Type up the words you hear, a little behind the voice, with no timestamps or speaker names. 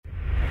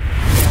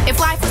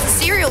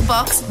cereal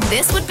box,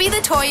 this would be the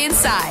toy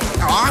inside.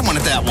 Oh, I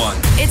wanted that one.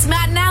 It's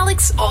Matt and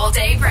Alex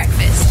all-day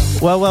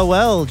breakfast.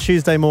 Well,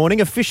 Tuesday morning,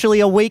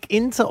 officially a week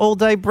into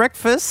all-day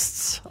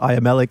breakfasts. I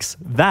am Alex.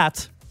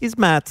 That is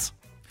Matt.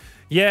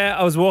 Yeah,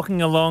 I was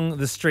walking along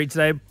the street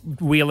today,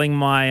 wheeling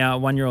my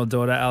one-year-old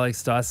daughter,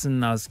 Alex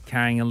Dyson. I was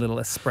carrying a little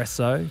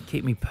espresso,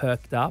 keep me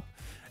perked up,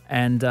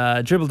 and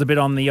dribbled a bit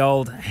on the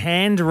old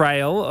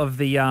handrail of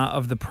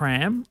the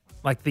pram,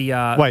 like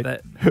the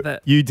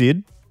Wait, you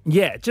did?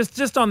 Yeah,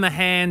 just on the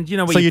hand,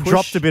 where So you push.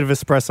 dropped a bit of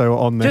espresso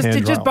on the handrail.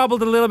 It just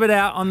bubbled a little bit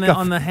out on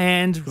the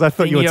hand. Because I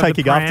thought you were thingy of the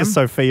taking after pram.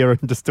 Sophia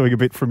and just doing a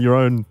bit from your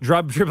own.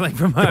 Dribbling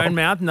from my own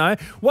mouth. No,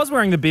 was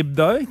wearing the bib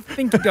though. I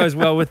think it goes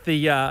well with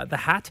the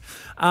hat.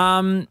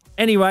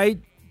 Anyway,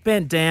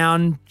 bent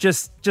down,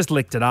 just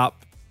licked it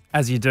up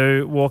as you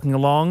do walking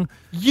along.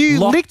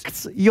 You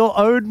licked your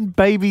own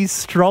baby's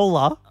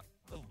stroller.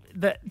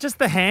 Just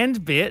the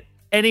hand bit.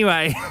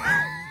 Anyway,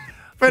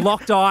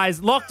 locked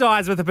eyes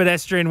with a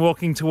pedestrian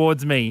walking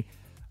towards me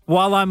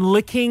while I'm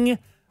licking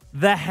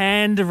the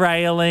hand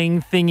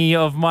railing thingy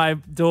of my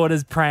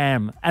daughter's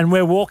pram, and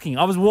we're walking.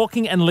 I was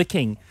walking and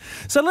licking.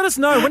 So let us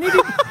know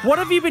what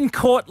have you been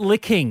caught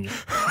licking?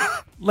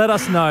 Let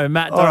us know,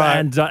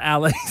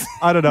 Matt.and.Alex.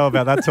 I don't know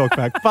about that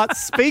talkback. But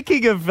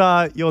speaking of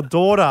your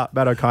daughter,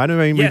 Matt O'Kine,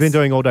 we've Yes. been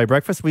doing all day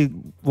breakfast. We,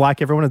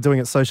 like everyone, are doing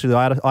it socially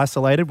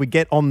isolated. We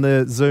get on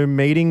the Zoom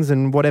meetings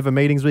and whatever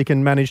meetings we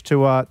can manage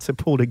to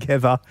pull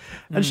together.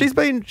 And she's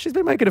been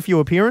making a few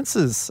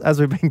appearances as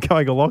we've been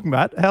going along,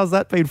 Matt. How's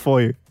that been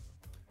for you?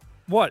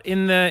 What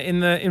in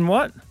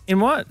what?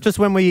 In what? Just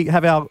when we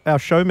have our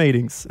show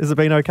meetings, has it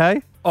been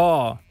okay?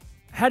 Oh,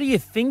 how do you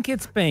think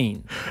it's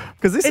been?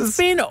 Because It's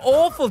been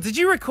awful. Did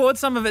you record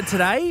some of it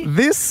today?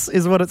 This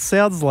is what it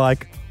sounds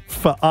like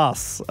for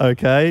us.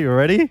 Okay, you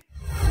ready?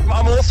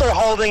 I'm also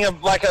holding a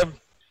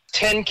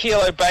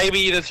 10-kilo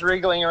baby that's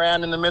wriggling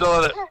around in the middle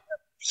of the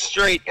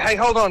street. Hey,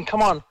 hold on,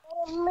 come on.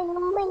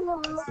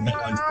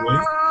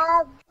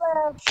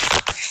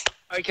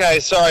 Okay,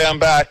 sorry, I'm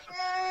back.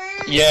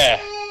 Yeah.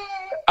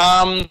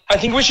 I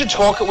think we should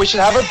talk. We should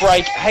have a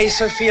break. Hey,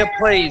 Sophia,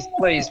 please. She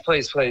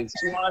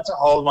wanted to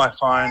hold my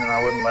phone and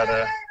I wouldn't let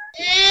her.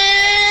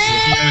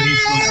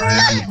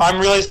 I'm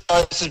really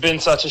sorry this has been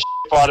such a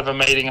fight of a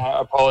meeting.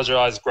 I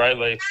apologise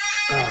greatly.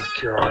 Oh,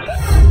 God.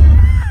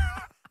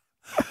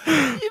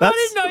 I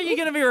didn't know you're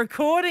going to be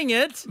recording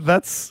it.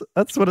 That's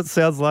what it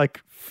sounds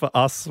like for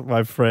us,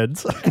 my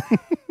friends.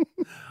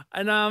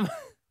 And,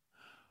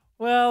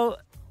 well,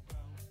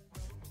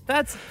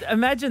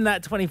 imagine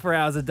that 24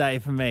 hours a day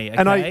for me, okay?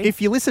 And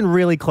if you listen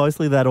really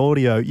closely to that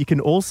audio, you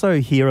can also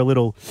hear a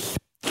little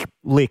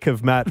lick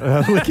of Matt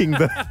licking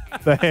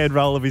the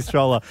handrail of his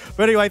stroller.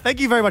 But anyway,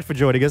 thank you very much for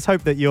joining us.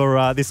 Hope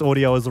that this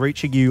audio is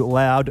reaching you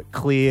loud,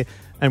 clear,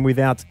 and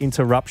without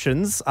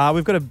interruptions.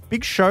 We've got a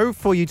big show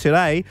for you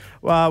today.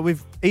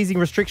 With easing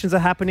restrictions are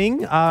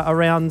happening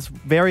around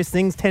various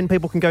things. 10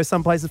 people can go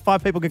some places,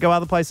 5 people can go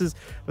other places.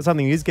 But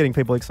something that is getting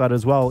people excited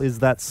as well is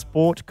that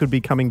sport could be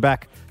coming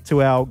back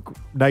to our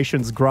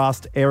nation's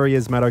grassed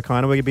areas, Matt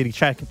O'Kine. We're going to be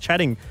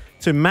chatting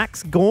to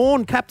Max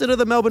Gawn, captain of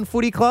the Melbourne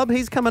Footy Club.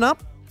 He's coming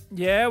up.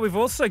 Yeah, we've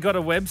also got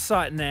a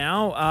website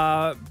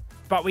now,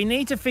 but we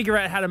need to figure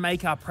out how to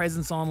make our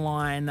presence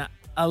online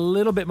a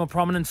little bit more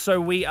prominent.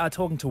 So we are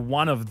talking to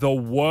one of the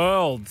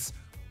world's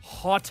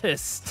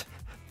hottest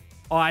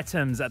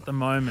items at the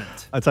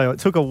moment. I tell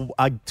you,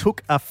 I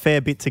took a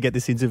fair bit to get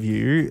this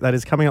interview. That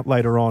is coming up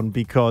later on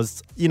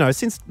because,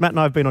 since Matt and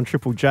I have been on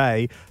Triple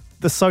J,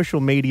 the social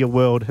media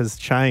world has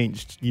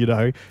changed,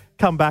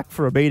 Come back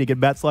for a meeting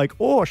and Matt's like,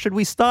 should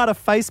we start a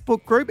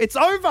Facebook group? It's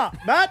over,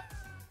 Matt.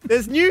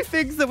 There's new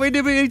things that we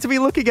need to be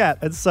looking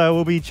at. And so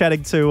we'll be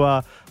chatting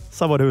to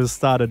someone who has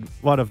started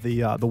one of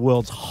the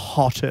world's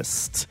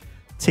hottest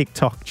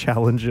TikTok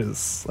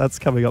challenges. That's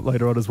coming up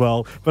later on as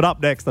well. But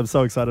up next, I'm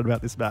so excited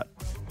about this, Matt.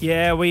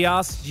 Yeah, we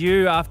asked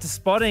you after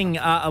spotting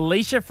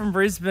Alicia from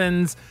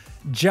Brisbane's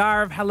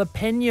jar of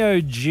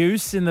jalapeno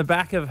juice in the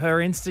back of her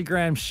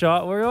Instagram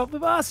shot.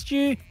 We've asked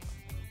you,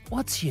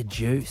 what's your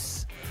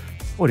juice?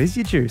 What is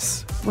your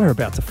juice? We're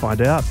about to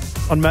find out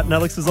on Matt and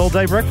Alex's All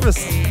Day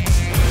Breakfast.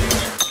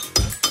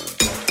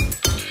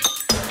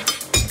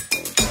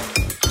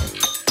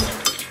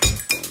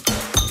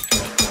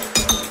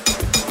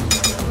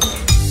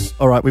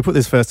 All right, we put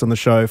this first on the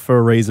show for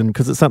a reason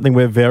because it's something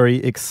we're very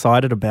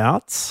excited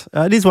about.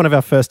 It is one of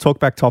our first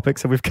talkback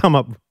topics, and we've come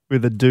up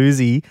with a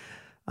doozy.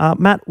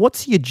 Matt,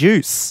 what's your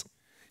juice?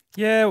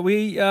 Yeah,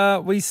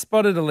 we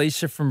spotted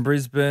Alicia from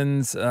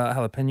Brisbane's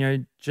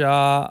jalapeno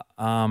jar.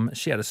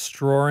 She had a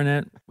straw in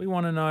it. We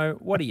want to know,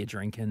 what are you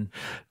drinking?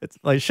 It's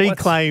like she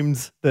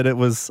claimed that it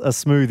was a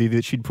smoothie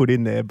that she'd put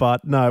in there,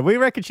 but no, we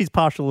reckon she's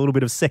partial a little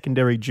bit of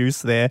secondary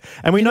juice there.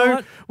 And we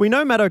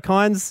know Matt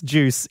O'Kine's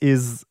juice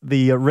is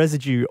the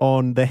residue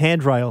on the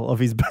handrail of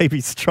his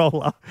baby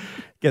stroller.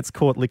 Gets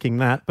caught licking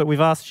that. But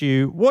we've asked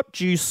you, what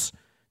juice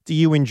do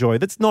you enjoy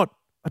that's not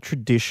a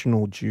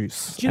traditional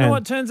juice? Do you know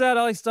what turns out,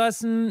 Alex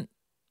Dyson?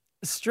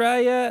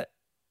 Australia,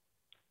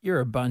 you're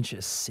a bunch of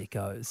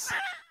sickos.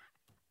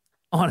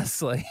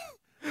 Honestly.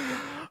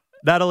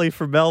 Natalie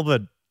from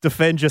Melbourne,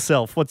 defend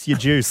yourself. What's your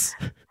juice?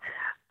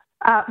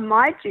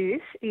 My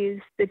juice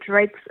is the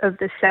dregs of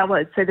the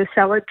salad, so the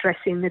salad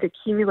dressing that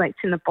accumulates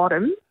in the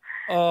bottom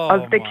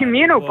of the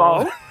communal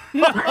bowl.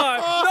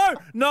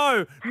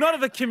 No, not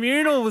of the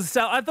communal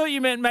salad. I thought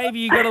you meant maybe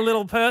you got a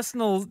little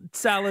personal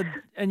salad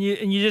and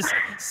you just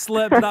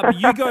slurped it up.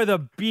 You go the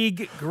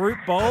big group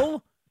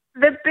bowl.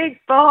 The big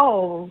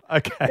bowl.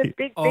 Okay. The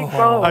big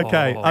bowl.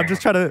 Okay. I'm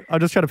just trying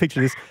to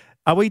picture this.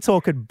 Are we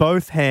talking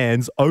both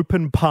hands,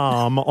 open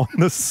palm on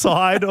the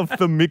side of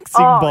the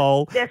mixing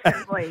bowl?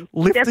 Definitely.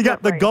 Lifting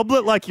up the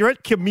goblet like you're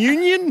at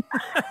communion?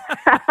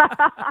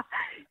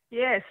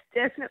 Yes,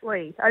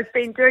 definitely. I've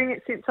been doing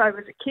it since I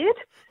was a kid.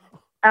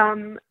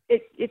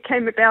 It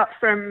came about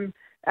from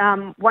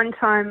one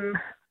time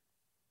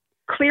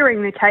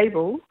clearing the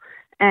table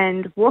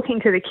and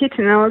walking to the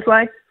kitchen, and I was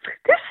like,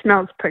 this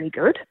smells pretty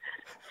good.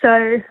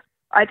 So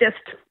I just,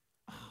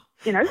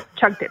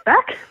 chugged it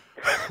back.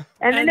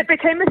 And then it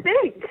became a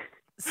thing.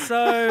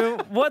 So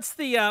what's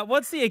the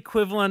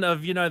equivalent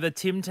of the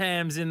Tim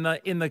Tams in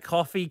the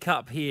coffee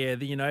cup here?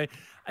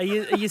 Are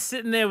you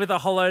sitting there with a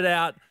hollowed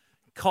out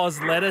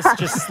cos lettuce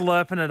just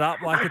slurping it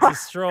up like it's a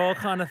straw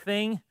kind of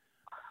thing?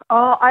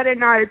 Oh, I don't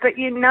know, but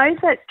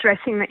that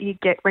dressing that you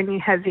get when you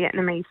have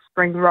Vietnamese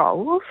spring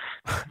rolls?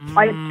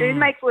 I do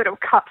make little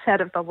cups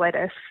out of the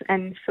lettuce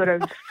and sort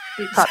of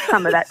scoop up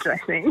some of that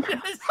dressing. Just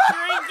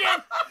drink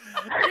it.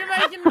 You're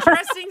making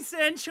dressing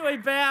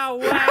Sanchoy bao.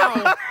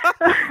 Wow.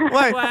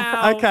 Wait,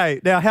 Wow.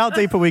 okay. Now, how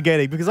deep are we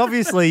getting? Because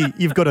obviously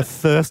you've got a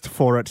thirst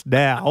for it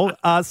now.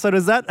 So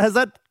has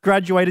that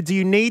graduated? Do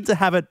you need to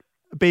have it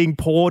being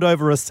poured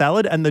over a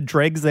salad and the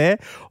dregs there?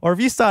 Or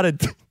have you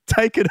started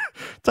taking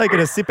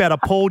a sip out of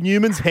Paul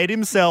Newman's head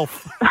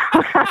himself?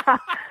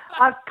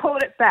 I've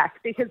pulled it back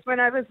because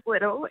when I was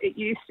little, it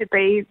used to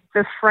be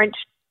the French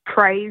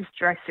praise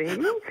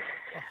dressing.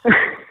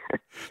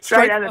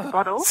 Straight out of the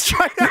bottle.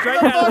 Straight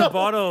out of the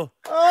bottle.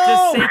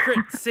 Oh.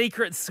 Just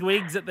secret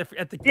swigs at the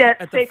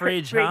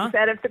fridge, swigs huh?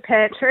 out of the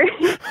pantry.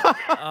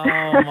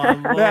 Oh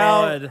my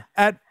Lord.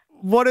 Now,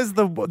 what is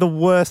the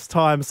worst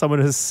time someone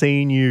has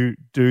seen you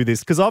do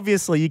this? Because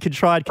obviously you can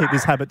try and keep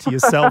this habit to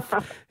yourself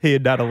here,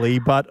 Natalie,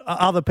 but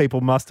other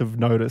people must have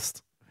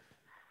noticed.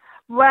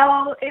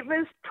 Well, it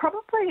was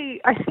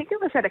probably, I think it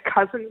was at a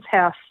cousin's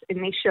house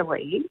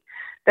initially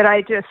that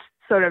I just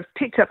sort of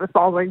picked up the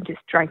bowl and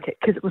just drank it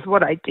because it was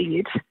what I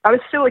did. I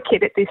was still a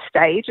kid at this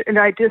stage and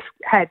I just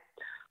had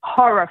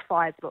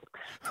horrified looks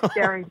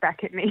staring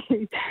back at me.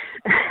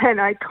 And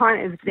I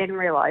kind of then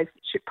realised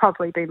it should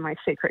probably be my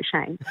secret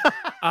shame.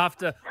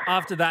 After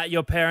that,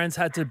 your parents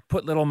had to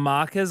put little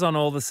markers on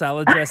all the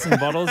salad dressing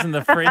bottles in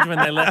the fridge when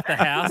they left the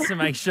house to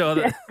make sure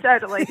that... Yeah,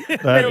 totally.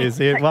 That is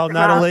it. Well,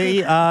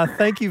 Natalie,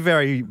 thank you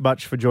very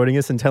much for joining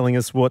us and telling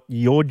us what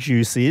your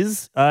juice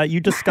is. You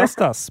discussed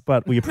us,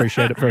 but we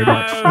appreciate it very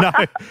much. No,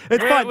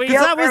 it's fine,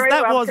 because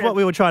that was what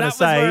we were trying to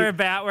say. We're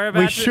about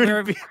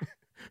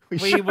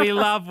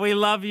we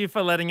love you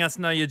for letting us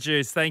know your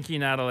juice. Thank you,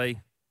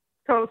 Natalie.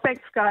 Cool.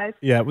 Thanks, guys.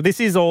 Yeah, well, this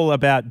is all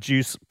about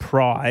juice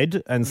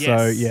pride. And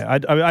so,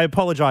 Yes. I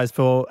apologise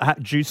for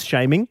juice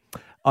shaming.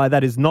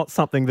 That is not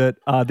something that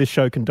this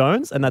show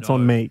condones, and that's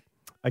on me.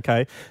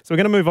 Okay, so we're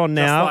going to move on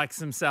now. Just like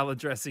some salad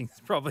dressings,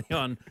 probably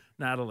on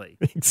Natalie.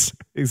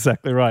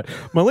 Exactly right.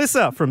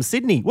 Melissa from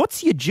Sydney,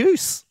 what's your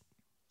juice?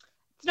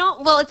 It's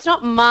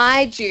not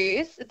my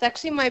juice. It's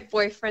actually my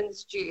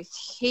boyfriend's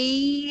juice.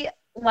 He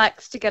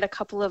likes to get a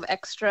couple of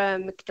extra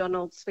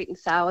McDonald's sweet and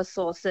sour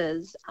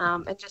sauces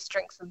and just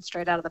drinks them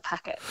straight out of the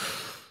packet.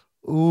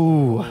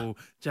 Ooh.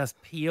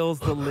 Just peels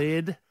the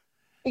lid.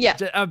 Yeah.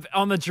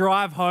 On the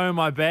drive home,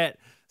 I bet.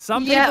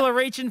 Some people are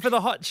reaching for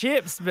the hot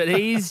chips, but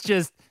he's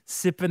just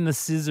sipping the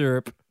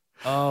syrup.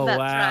 Oh, That's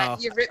wow. right.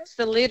 He rips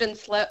the lid and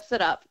slurps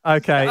it up.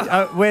 Okay.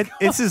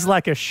 This is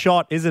like a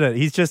shot, isn't it?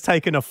 He's just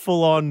taken a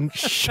full-on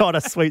shot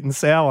of sweet and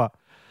sour.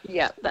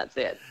 Yeah, that's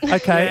it.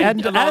 Okay, and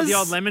the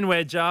old lemon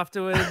wedge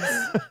afterwards.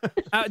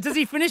 Does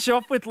he finish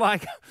off with I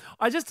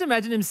just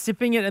imagine him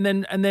sipping it and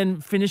then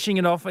finishing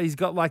it off. He's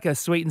got like a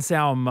sweet and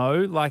sour mo,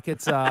 like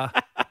it's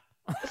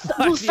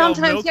Well,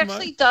 sometimes he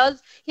actually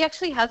does. He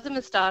actually has the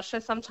moustache, so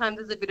sometimes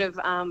there's a bit of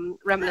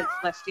remnants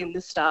left in the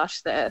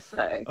moustache there.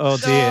 So. Oh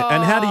dear!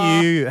 And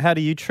how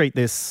do you treat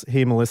this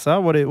here,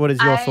 Melissa? What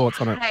is your thoughts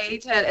on it? I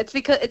hate it. It's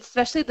because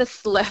especially the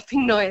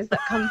slurping noise that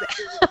comes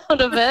out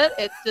of it.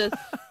 It's just.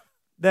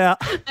 Now,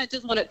 I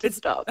just want it to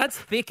stop. That's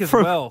thick as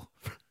well.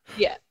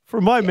 Yeah.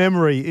 From my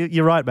memory,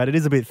 you're right, Matt. It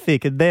is a bit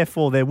thick, and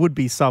therefore there would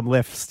be some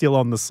left still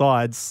on the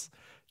sides.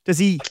 Does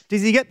he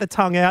get the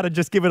tongue out and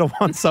just give it a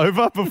once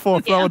over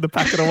before throwing the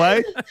packet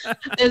away?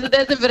 There's a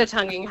bit of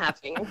tonguing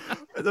happening.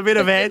 There's a bit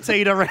of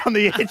anteat around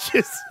the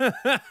edges.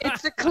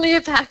 It's a clear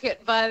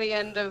packet by the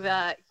end of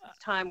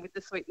time with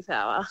the sweet and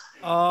sour.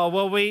 Oh,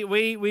 well,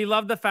 we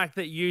love the fact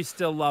that you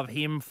still love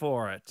him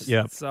for it.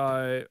 Yeah.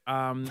 So,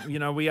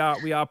 we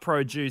are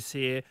pro juice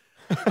here.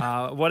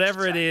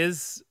 Whatever it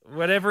is,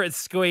 whatever it's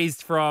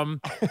squeezed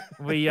from,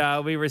 we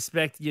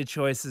respect your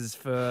choices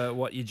for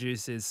what your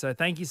juice is. So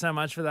thank you so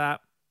much for that.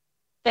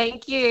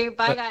 Thank you.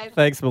 Bye, guys.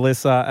 Thanks,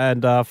 Melissa.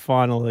 And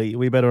finally,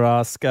 we better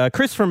ask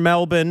Chris from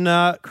Melbourne.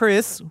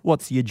 Chris,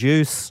 what's your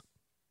juice?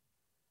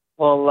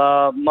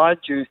 Well, my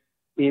juice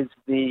is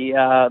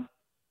the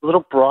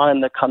little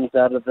brine that comes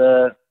out of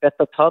the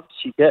feta tubs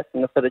you get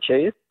from the feta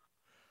cheese.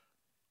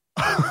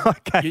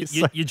 Okay.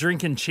 You're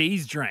drinking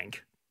cheese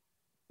drink.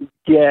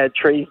 Yeah,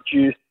 tree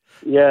juice.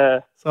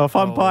 Yeah. So if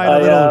I'm buying a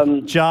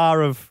little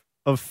jar of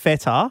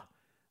feta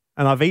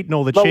and I've eaten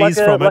all the cheese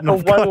from it.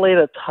 Like a 1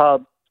 litre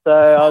tub. So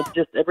I'll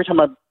just, every time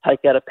I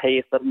take out a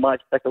piece, I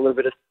might take a little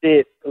bit of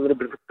sip, a little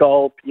bit of a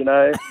gulp, you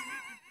know.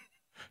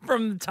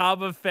 From the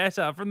tub of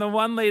feta, from the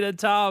 1 litre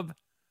tub.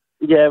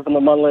 Yeah, from the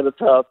 1 litre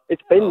tub.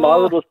 It's been my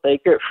little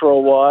secret for a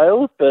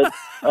while, but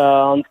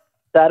on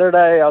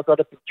Saturday I got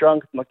a bit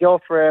drunk with my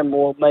girlfriend. We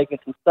were making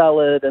some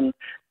salad, and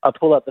I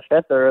pulled out the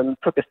feta and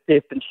took a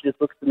sip, and she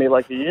just looks at me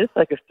like, "Did you just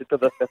take a sip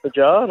of the feta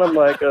jar?" And I'm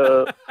like,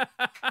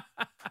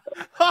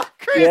 Oh,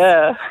 Chris.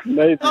 "Yeah,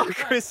 maybe." Oh,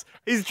 Chris,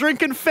 he's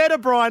drinking feta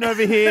brine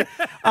over here.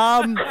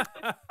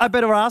 I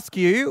better ask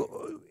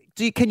you,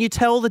 can you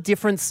tell the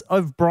difference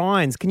of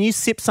brines? Can you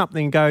sip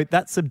something and go,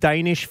 that's a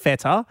Danish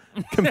feta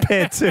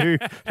compared to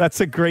that's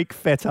a Greek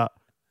feta?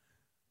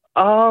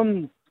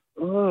 I've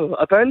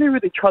only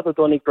really tried the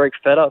Donny Greek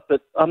feta,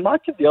 but I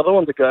might give the other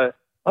one a go.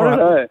 I don't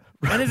know.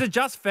 And is it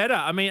just feta?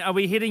 I mean, are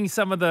we hitting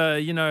some of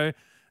the,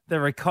 the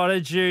ricotta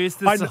juice?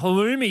 The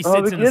halloumi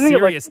sits in a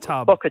serious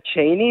tub.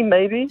 Bocconcini,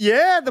 maybe?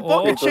 Yeah, the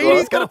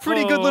bocconcini's got a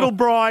pretty good little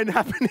brine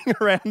happening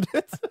around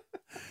it.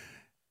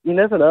 You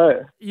never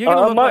know. You're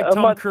going to look like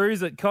Tom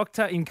Cruise in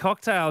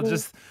Cocktail,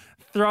 just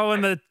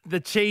throwing the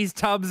cheese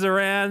tubs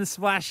around,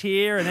 splash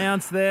here, an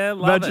ounce there.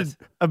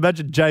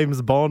 Imagine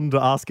James Bond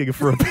asking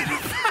for a bit of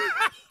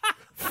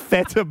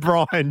feta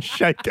brine,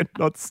 shaken,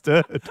 not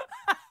stirred.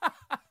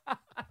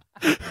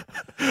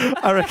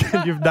 I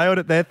reckon you've nailed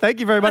it there. Thank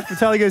you very much for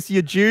telling us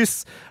your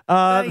juice,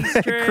 Thanks,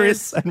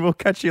 Chris, and we'll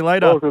catch you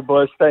later. All good,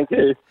 boys. Thank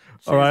you.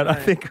 All right, I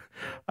think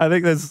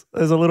there's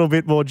a little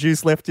bit more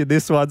juice left in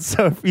this one.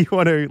 So if you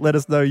want to let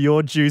us know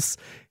your juice,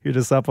 hit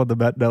us up on the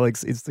Matt and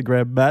Alex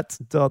Instagram,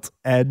 matt.and.alex.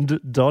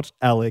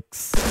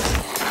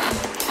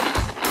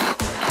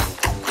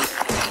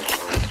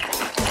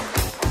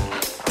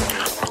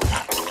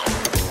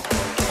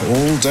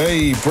 All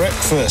day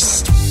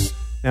breakfast.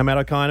 Now, Matt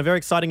O'Kine, a very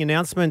exciting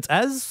announcement.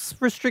 As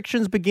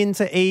restrictions begin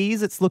to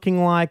ease, it's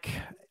looking like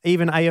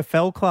even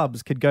AFL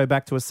clubs could go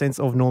back to a sense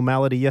of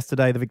normality.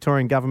 Yesterday, the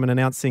Victorian government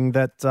announcing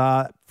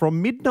that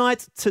from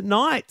midnight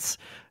tonight,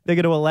 they're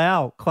going to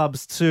allow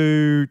clubs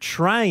to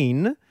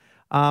train.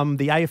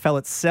 The AFL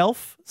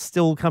itself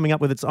still coming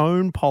up with its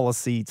own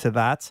policy to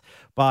that,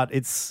 but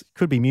it's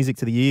could be music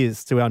to the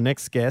ears to our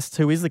next guest,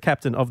 who is the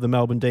captain of the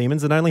Melbourne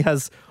Demons and only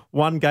has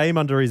one game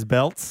under his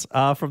belts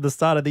from the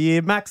start of the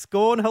year. Max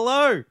Gawn,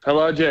 hello.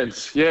 Hello,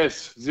 gents.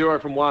 Yes, 0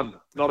 from 1.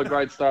 Not a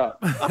great start.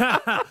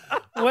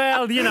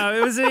 Well,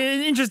 it was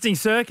interesting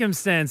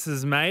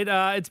circumstances, mate.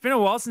 It's been a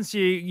while since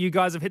you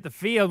guys have hit the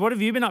field. What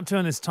have you been up to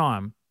in this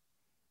time?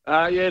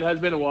 Yeah, it has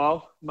been a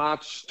while.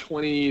 March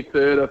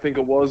 23rd, I think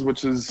it was,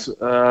 which is,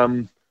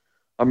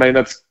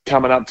 that's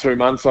coming up 2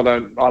 months. I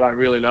don't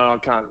really know.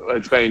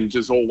 It's been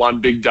just all one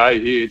big day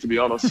here, to be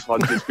honest. I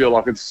just feel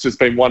like it's just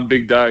been one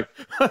big day.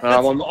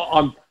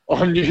 I'm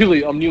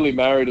newly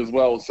married as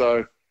well.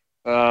 So,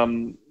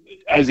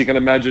 as you can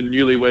imagine,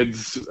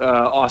 newlyweds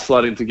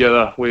isolating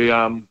together,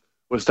 we're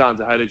starting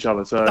to hate each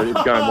other, so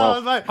it's going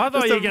well. I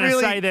thought you were going to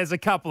say there's a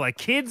couple of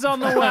kids on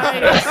the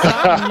way or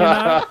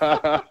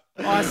something,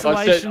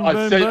 Isolation,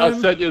 I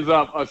set you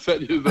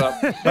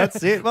up.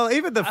 That's it. Well,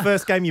 even the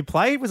first game you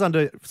played was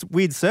under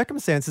weird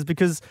circumstances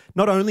because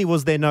not only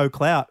was there no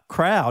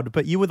crowd,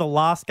 but you were the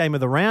last game of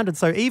the round. And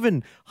so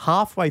even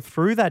halfway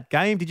through that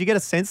game, did you get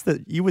a sense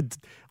that you were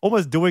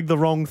almost doing the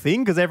wrong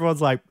thing? Because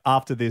everyone's like,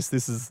 after this,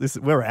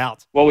 we're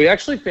out. Well, we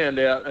actually found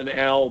out an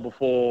hour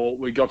before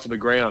we got to the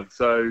ground.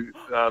 So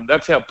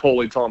that's how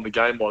poorly timed the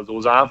game was. It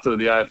was after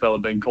the AFL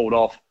had been called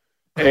off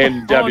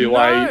and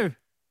WA. No.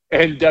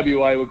 And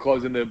WA were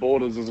closing their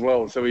borders as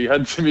well, so we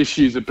had some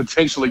issues of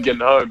potentially getting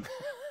home.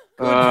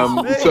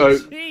 So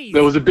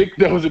there was a bit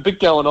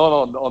going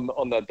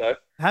on that day.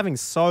 Having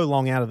so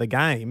long out of the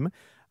game,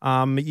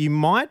 you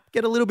might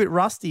get a little bit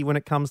rusty when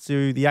it comes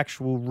to the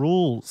actual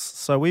rules.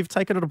 So we've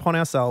taken it upon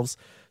ourselves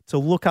to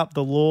look up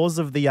the laws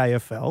of the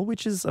AFL,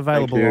 which is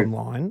available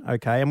online.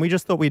 Okay, and we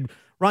just thought we'd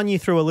run you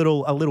through a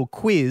little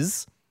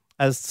quiz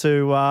as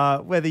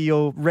to whether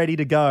you're ready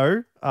to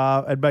go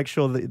and make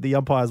sure that the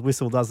umpire's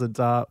whistle doesn't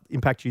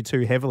impact you too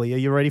heavily. Are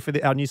you ready for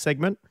our new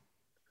segment?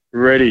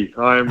 Ready.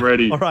 I am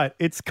ready. All right.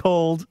 It's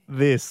called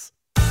this.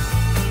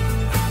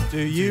 Do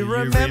you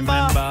remember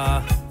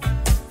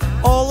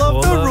all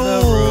of the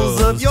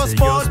rules of your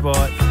sport?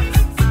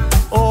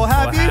 Or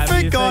have you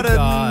forgotten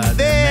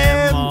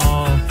them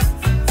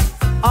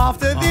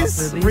after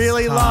this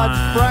really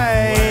large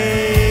break?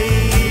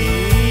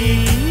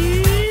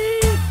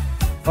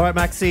 All right,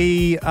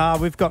 Maxie,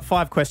 we've got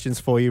 5 questions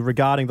for you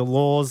regarding the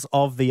laws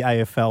of the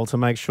AFL to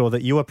make sure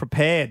that you are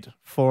prepared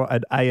for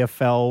an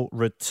AFL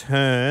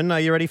return. Are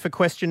you ready for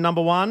question number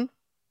 1?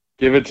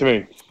 Give it to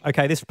me.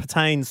 Okay, this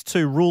pertains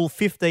to Rule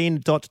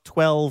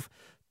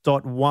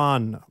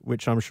 15.12.1,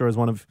 which I'm sure is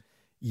one of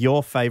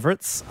your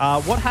favourites.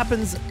 What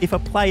happens if a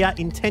player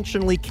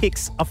intentionally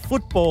kicks a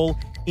football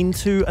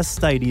into a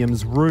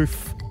stadium's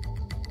roof?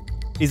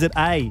 Is it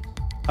A,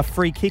 a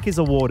free kick is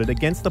awarded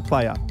against the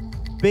player,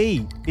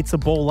 B, it's a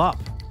ball up,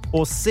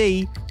 or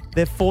C,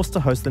 they're forced to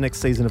host the next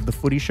season of the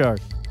Footy Show?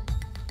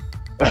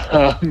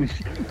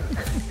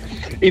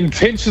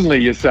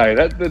 Intentionally, you say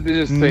that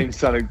just seems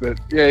something that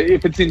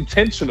if it's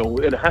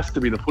intentional, it has to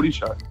be the Footy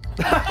Show.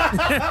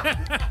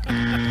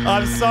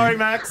 I'm sorry,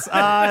 Max.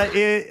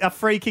 A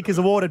free kick is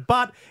awarded,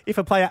 but if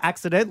a player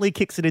accidentally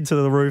kicks it into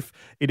the roof,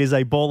 it is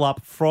a ball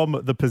up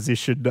from the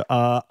position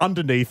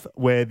underneath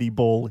where the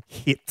ball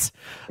hit.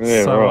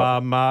 Yeah, so,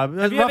 right.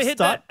 Have you ever hit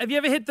that? Have you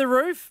ever hit the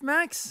roof,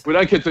 Max? We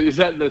don't get to. Is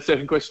that the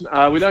second question?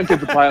 We don't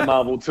get to play a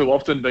marble too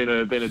often, being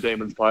a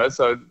Demons player.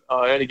 So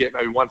I only get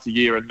maybe once a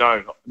year, and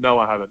no,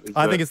 I haven't.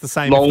 I think it's the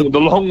same. The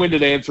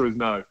long-winded answer is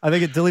no. I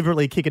think it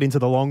deliberately kick it into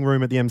the long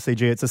room at the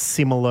MCG. It's a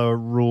similar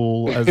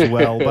rule as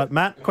well. But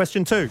Matt,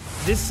 question 2.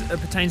 This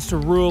pertains to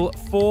Rule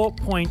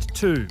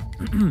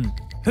 4.2.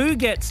 Who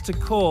gets to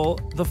call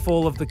the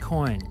fall of the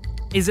coin?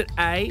 Is it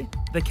A,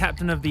 the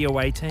captain of the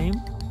away team,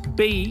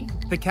 B,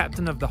 the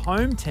captain of the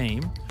home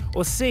team,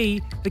 or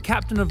C, the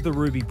captain of the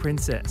Ruby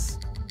Princess?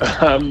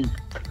 I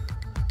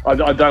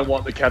don't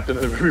want the captain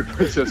of the Ruby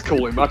Princess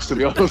calling much, to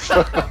be honest.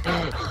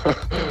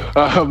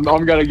 I'm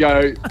going to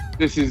go.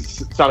 This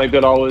is something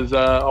that I was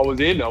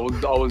in. I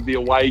was the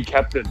away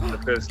captain in the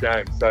first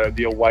game, so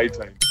the away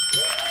team.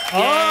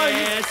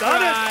 Yes,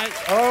 done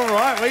it. All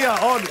right, we are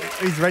on.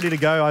 He's ready to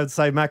go, I'd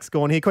say. Max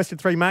Gawn here. Question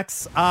 3,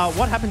 Max.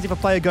 What happens if a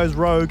player goes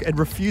rogue and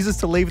refuses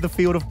to leave the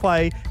field of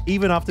play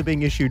even after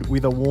being issued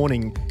with a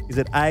warning? Is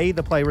it A,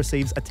 the player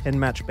receives a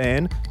 10-match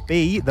ban,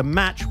 B, the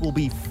match will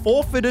be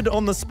forfeited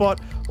on the spot,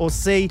 or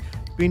C,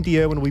 Binti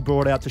Irwin will be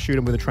brought out to shoot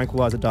him with a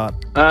tranquilizer dart?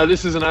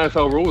 This is an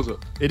AFL rule, is it?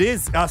 It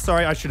is.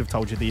 Sorry, I should have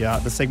told you the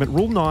segment.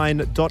 Rule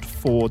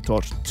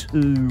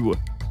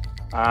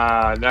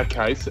 9.4.2. In that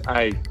case,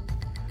 A.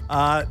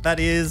 That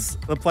is,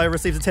 the player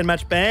receives a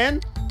 10-match ban.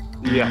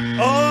 Yeah.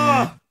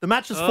 Oh, the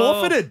match is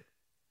forfeited.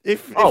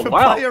 If a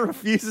player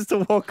refuses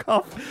to walk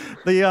off,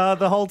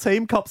 the whole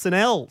team cops an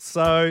L.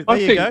 So there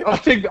you go. I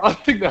think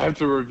they have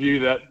to review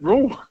that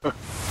rule.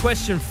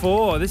 Question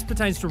 4. This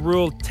pertains to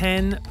Rule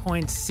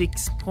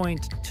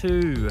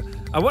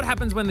 10.6.2. What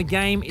happens when the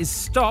game is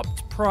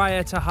stopped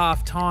prior to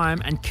half-time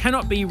and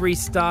cannot be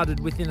restarted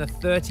within a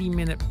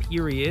 30-minute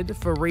period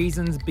for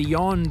reasons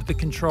beyond the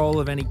control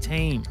of any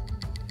team?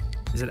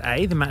 Is it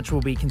A, the match will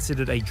be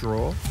considered a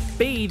draw,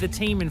 B, the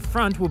team in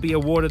front will be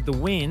awarded the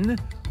win,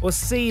 or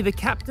C, the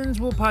captains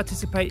will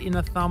participate in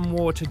a thumb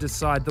war to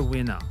decide the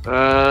winner?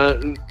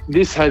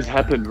 This has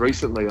happened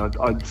recently.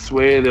 I'd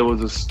swear there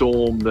was a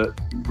storm that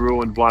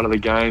ruined one of the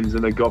games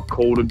and it got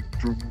called a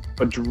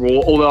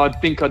draw, although I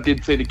think I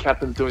did see the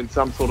captains doing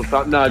some sort of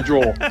thumb. No,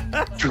 draw.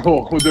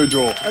 Draw. We'll do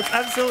draw. That's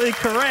absolutely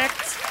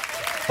correct.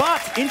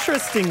 But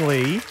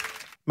interestingly,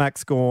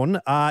 Max Gawn,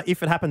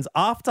 if it happens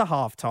after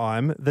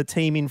halftime, the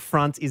team in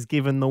front is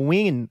given the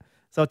win.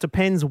 So it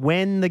depends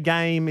when the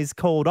game is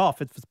called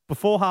off. If it's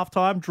before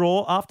halftime,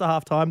 draw. After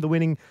halftime,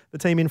 the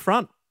team in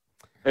front.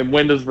 And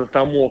when does the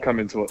thumb war come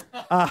into it?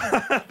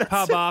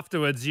 Pub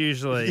afterwards,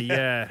 usually.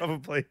 Yeah.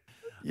 Probably.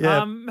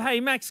 Yeah. Hey,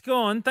 Max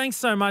Gawn, thanks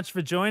so much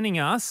for joining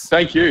us.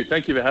 Thank you.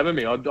 Thank you for having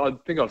me. I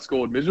think I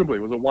scored miserably.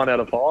 Was it 1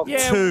 out of 5?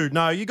 Yeah. 2.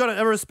 No, you got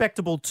a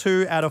respectable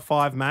 2 out of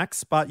 5,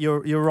 Max. But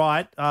you're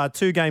right.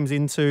 2 games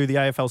into the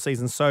AFL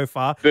season so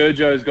far.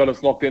 Virgo's got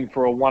us locked in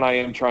for a 1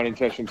 a.m. training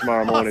session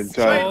tomorrow morning.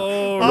 So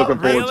I'm looking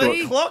forward to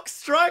it. Clock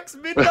strikes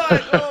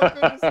midnight. Oh,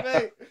 goodness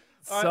me.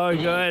 So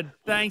good.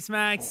 Thanks,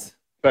 Max.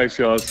 Thanks,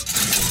 guys.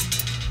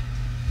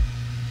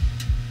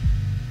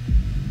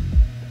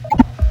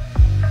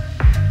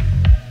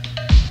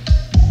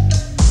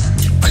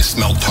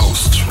 Smell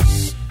toast.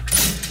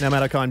 Now,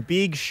 Matt O'Kine,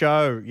 big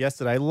show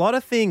yesterday. A lot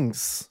of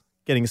things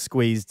getting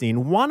squeezed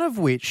in, one of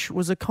which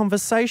was a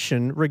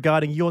conversation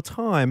regarding your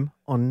time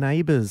on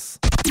Neighbours.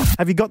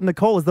 Have you gotten the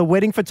call? Has the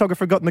wedding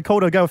photographer gotten the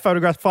call to go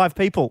photograph 5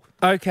 people?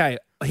 Okay,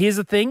 here's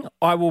the thing.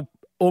 I will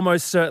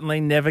almost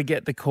certainly never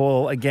get the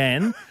call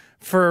again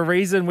for a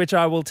reason which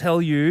I will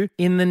tell you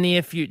in the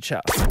near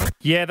future.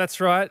 Yeah,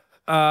 that's right.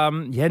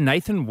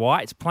 Nathan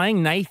White,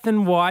 playing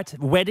Nathan White,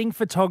 wedding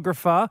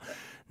photographer.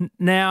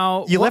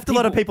 Now, you left a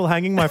lot of people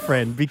hanging, my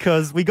friend,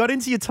 because we got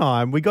into your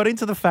time. We got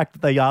into the fact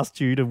that they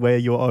asked you to wear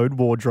your own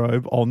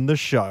wardrobe on the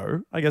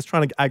show. I guess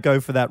trying to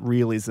go for that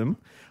realism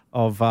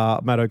of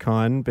Matt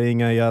O'Kine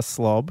being a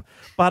slob.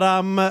 But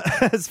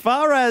as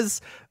far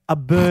as a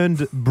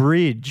burned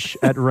bridge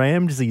at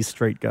Ramsay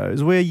Street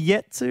goes, we're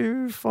yet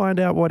to find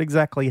out what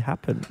exactly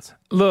happened.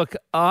 Look,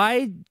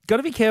 I got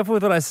to be careful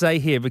with what I say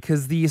here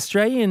because the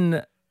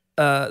Australian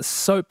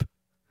soap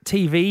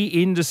TV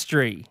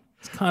industry,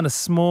 it's kind of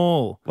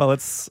small. Well,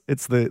 it's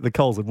the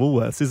Coles and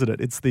Woolworths, isn't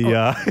it? It's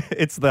the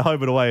it's the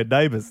home and away and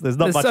Neighbours. There's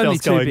not much else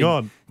going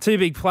on. 2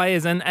 big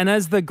players, and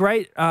as the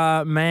great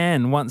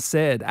man once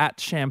said at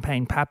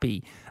Champagne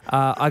Pappy,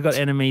 I got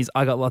enemies.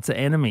 I got lots of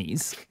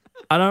enemies.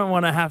 I don't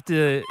want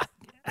to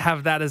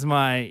have that as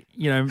my,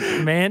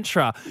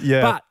 mantra.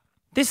 Yeah. But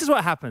this is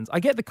what happens. I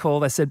get the call.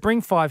 They said,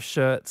 bring 5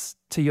 shirts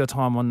to your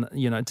time on,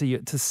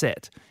 to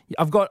set.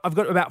 I've got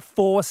about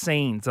 4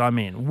 scenes I'm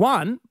in.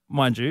 One,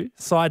 mind you,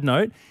 side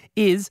note,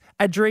 is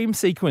a dream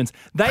sequence.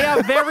 They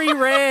are very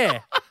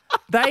rare.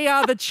 They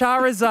are the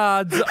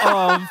Charizards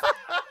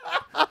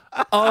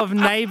of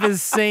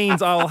Neighbours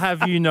scenes, I'll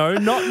have you know.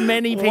 Not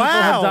many people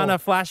have done a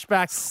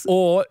flashback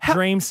or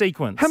dream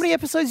sequence. How many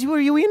episodes were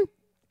you in?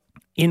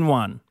 In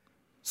one.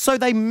 So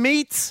they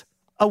meet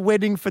a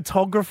wedding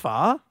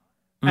photographer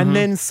and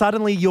then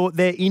suddenly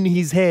they're in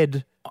his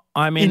head.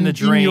 I'm in the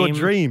dream. In your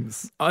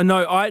dreams.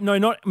 No,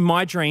 not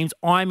my dreams.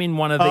 I'm in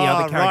one of the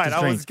other characters'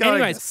 dreams. I was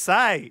going to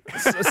say.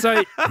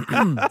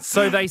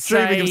 So they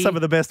say dreaming of some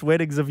of the best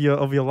weddings of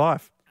your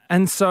life.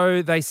 And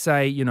so they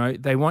say,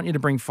 they want you to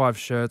bring 5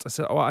 shirts. I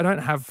said, I don't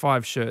have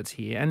 5 shirts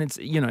here. And it's,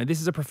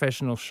 this is a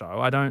professional show.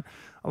 I don't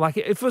like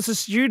it. If it was a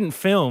student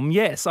film,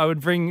 yes, I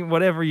would bring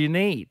whatever you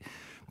need.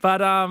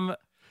 But, I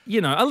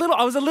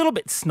was a little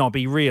bit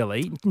snobby,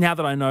 really, now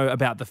that I know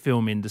about the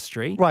film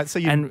industry. Right, so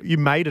you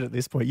made it at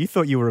this point. You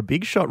thought you were a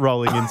big shot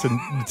rolling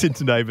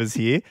into Neighbours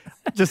here.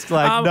 Just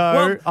like,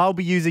 I'll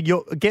be using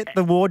get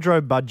the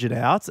wardrobe budget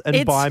out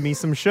and buy me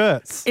some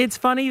shirts. It's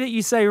funny that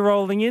you say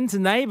rolling into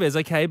Neighbours,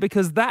 okay,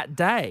 because that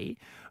day,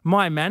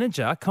 my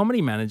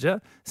comedy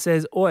manager,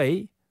 says,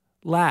 "Oi,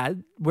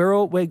 lad,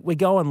 we're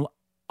going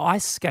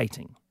ice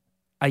skating.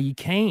 Are you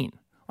keen?"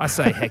 I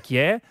say, "Heck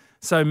yeah."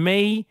 So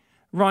me,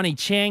 Ronnie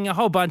Cheng, a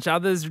whole bunch of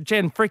others,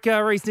 Jen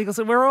Fricker, Reese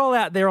Nicholson, we're all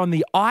out there on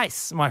the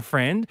ice, my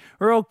friend.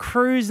 We're all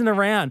cruising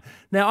around.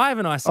 Now, I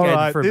haven't ice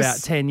skated for about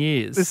 10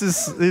 years. This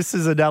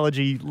is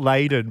analogy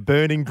laden.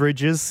 Burning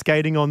bridges,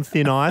 skating on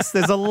thin ice.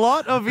 There's a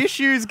lot of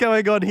issues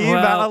going on here,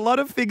 Matt. A lot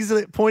of things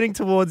pointing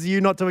towards you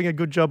not doing a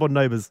good job on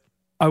Neighbours.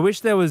 I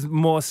wish there was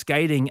more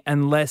skating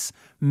and less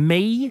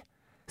me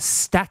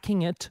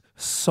stacking it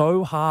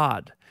so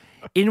hard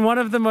in one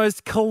of the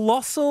most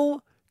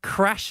colossal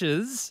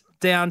crashes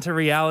down to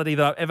reality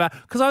that I've ever,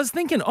 because I was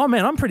thinking, oh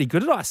man, I'm pretty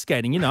good at ice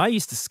skating. I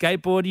used to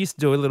skateboard, used to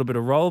do a little bit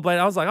of rollerblade.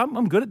 I was like,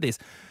 I'm good at this.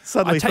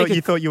 Suddenly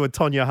you thought you were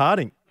Tonya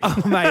Harding.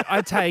 Oh mate,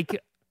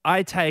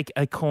 I take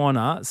a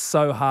corner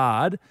so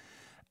hard,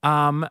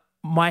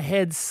 my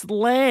head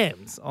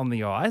slams on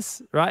the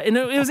ice, right? And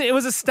it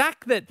was a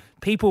stack that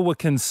people were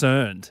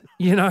concerned.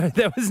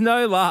 There was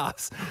no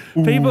laughs.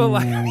 People were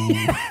like,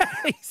 yeah,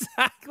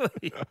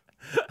 exactly.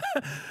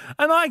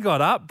 And I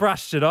got up,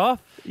 brushed it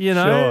off,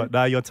 Sure,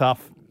 no, you're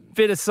tough.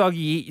 Bit of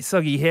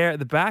soggy hair at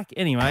the back.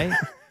 Anyway,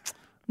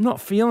 I'm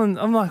like,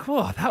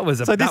 whoa, that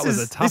was a tough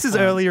This is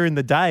one. earlier in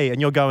the day,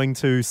 and you're going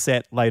to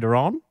set later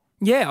on?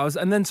 Yeah,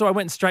 so I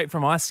went straight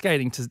from ice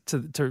skating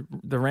to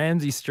the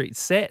Ramsey Street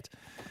set.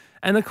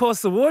 And of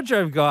course, the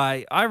wardrobe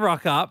guy, I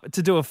rock up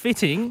to do a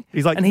fitting.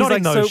 He's like, not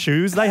in those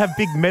shoes. They have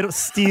big metal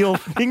steel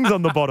things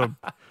on the bottom.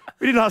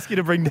 We didn't ask you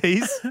to bring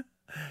these.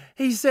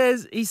 He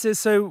says,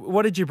 so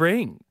what did you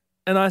bring?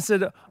 And I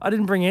said, I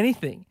didn't bring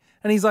anything.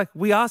 And he's like,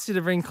 we asked you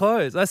to bring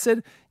clothes. I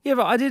said, yeah,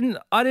 but I didn't,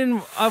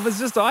 I was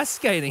just ice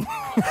skating.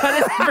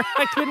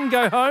 I couldn't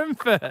go home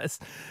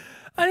first.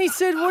 And he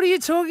said, what are you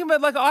talking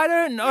about? Like, I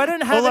don't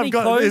have any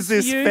clothes. All I've got is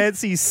this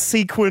fancy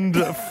sequined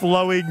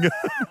flowing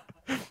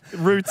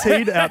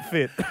routine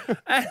outfit.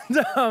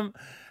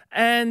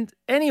 And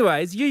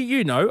anyways,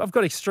 I've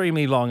got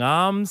extremely long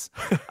arms.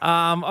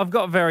 I've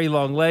got very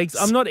long legs.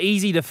 I'm not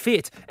easy to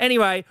fit.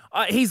 Anyway,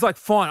 he's like,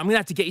 fine, I'm going to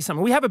have to get you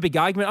something. We have a big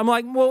argument. I'm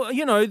like, well,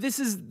 this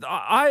is,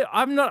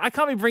 I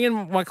can't be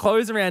bringing my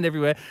clothes around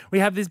everywhere. We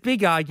have this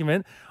big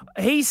argument.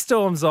 He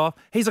storms off.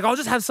 He's like, I'll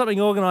just have something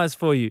organized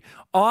for you.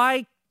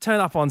 I turn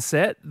up on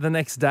set the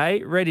next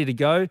day, ready to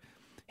go.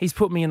 He's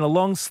put me in a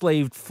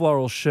long-sleeved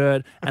floral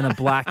shirt and a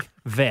black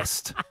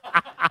vest.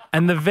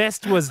 And the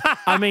vest was,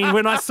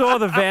 when I saw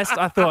the vest,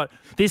 I thought,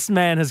 this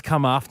man has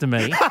come after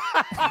me.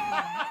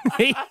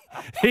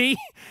 He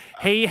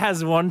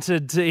has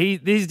wanted to,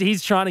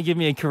 he's trying to give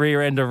me a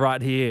career ender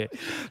right here.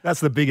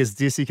 That's the biggest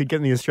diss you could get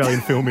in the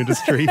Australian film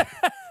industry.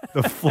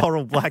 The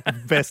floral black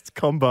vest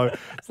combo.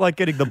 It's like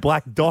getting the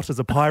black dot as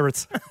a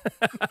pirate.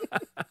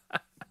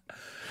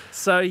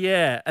 So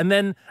yeah, and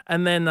then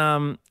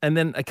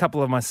a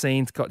couple of my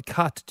scenes got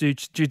cut due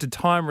to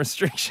time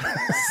restrictions.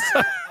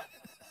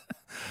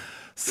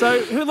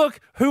 So look,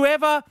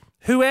 whoever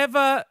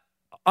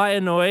I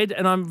annoyed,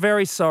 and I'm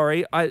very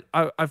sorry. It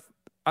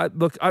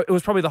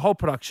was probably the whole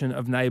production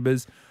of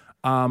Neighbours.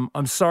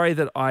 I'm sorry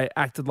that I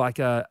acted like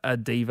a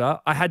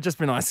diva. I had just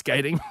been ice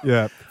skating.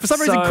 Yeah. For some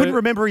reason, couldn't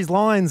remember his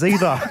lines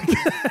either.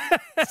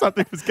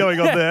 Something was going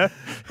on there.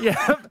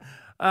 Yeah.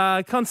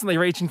 Constantly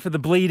reaching for the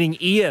bleeding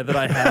ear that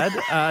I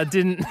had.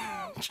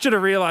 Should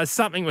have realised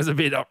something was a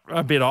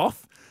bit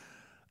off.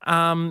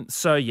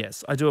 So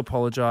yes, I do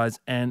apologise,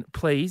 and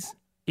please,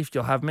 if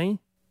you'll have me,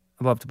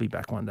 I'd love to be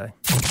back one day.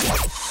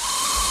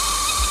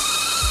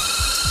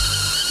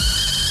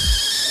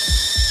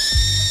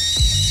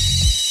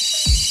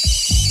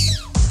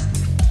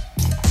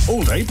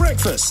 All day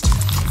breakfast.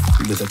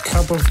 with a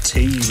cup of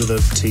tea with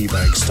a tea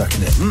bag stuck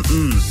in it.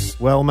 Mm-mm.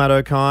 Well, Matt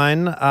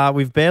O'Kine,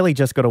 we've barely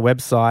just got a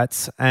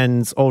website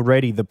and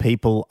already the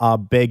people are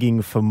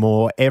begging for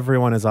more.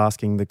 Everyone is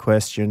asking the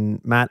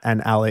question, Matt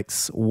and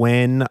Alex,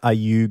 when are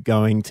you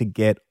going to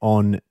get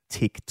on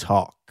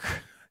TikTok?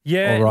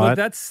 Yeah, all right.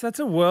 look, that's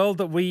a world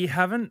that we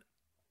haven't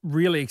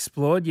really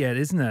explored yet,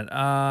 isn't it?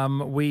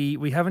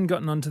 We haven't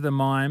gotten onto the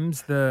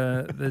mimes,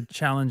 the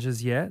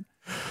challenges yet.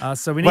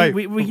 So we need.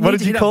 Wait, we what need did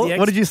to you hit call? up the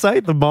What did you say?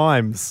 The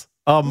mimes.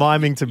 Oh,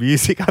 miming to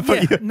music. I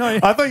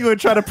thought you were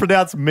trying to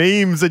pronounce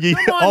memes and you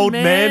old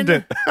man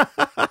it.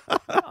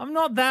 I'm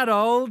not that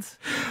old.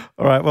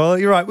 All right. Well,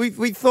 you're right.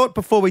 We thought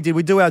before we'd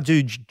do our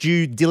due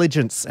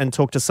diligence and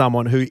talk to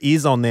someone who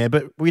is on there,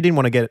 but we didn't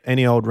want to get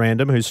any old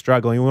random who's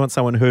struggling. We want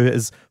someone who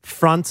has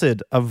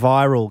fronted a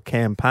viral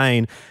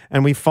campaign,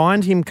 and we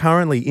find him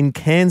currently in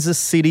Kansas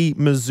City,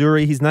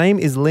 Missouri. His name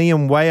is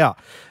Liam Weyer,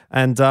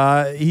 and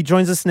he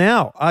joins us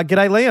now.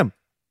 G'day, Liam.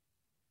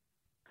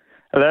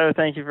 Hello.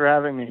 Thank you for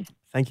having me.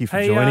 Thank you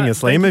for joining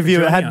us, Liam. Have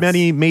you had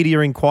many media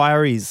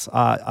inquiries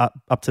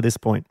up to this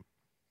point?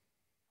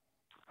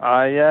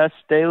 Yes,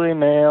 Daily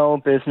Mail,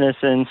 Business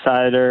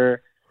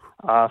Insider,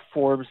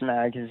 Forbes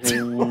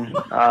magazine,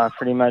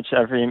 pretty much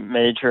every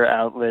major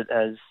outlet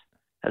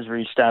has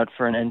reached out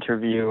for an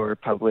interview or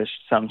published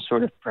some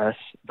sort of press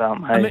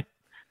about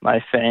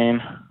my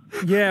fame.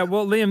 Yeah,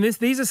 well, Liam,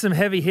 these are some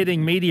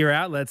heavy-hitting media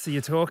outlets that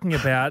you're talking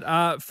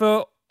about.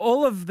 For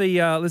all of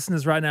the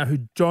listeners right now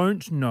who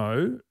don't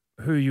know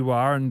who you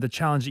are and the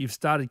challenge that you've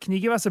started, can you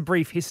give us a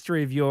brief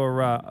history of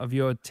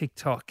your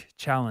TikTok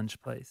challenge,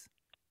 please?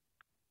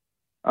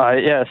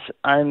 Yes,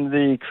 I'm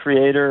the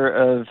creator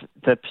of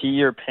the Pee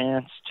Your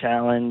Pants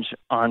Challenge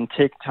on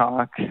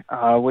TikTok,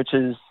 which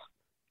is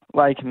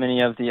like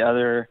many of the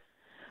other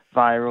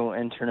viral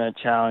internet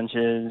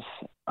challenges.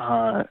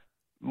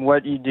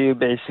 What you do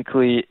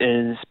basically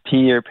is pee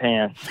your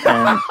pants.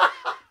 And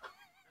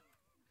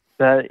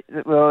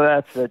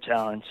that's the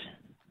challenge.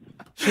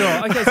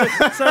 Sure.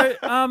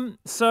 Okay.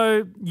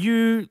 So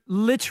you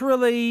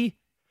literally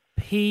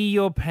pee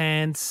your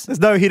pants.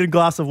 There's no hidden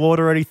glass of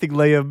water or anything,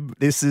 Liam.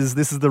 This is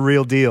the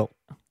real deal.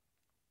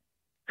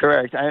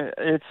 Correct.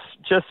 It's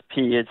just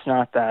pee. It's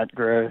not that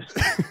gross.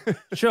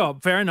 Sure.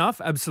 Fair enough.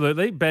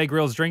 Absolutely. Bear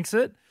Grylls drinks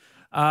it.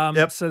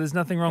 Yep. So there's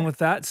nothing wrong with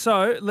that.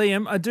 So,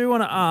 Liam, I do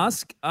want to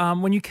ask,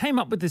 when you came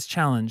up with this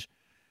challenge,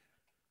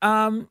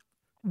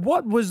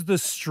 what was the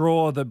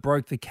straw that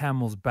broke the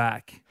camel's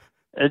back?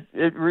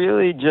 It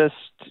really just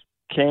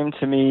came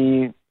to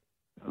me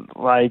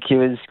like it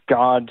was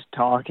God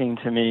talking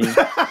to me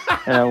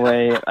in a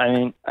way. I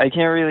mean, I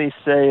can't really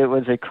say it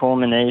was a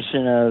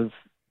culmination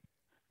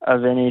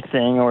of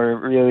anything or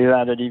really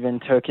that it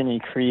even took any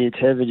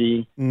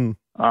creativity.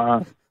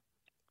 It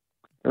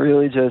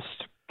really just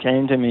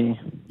came to me.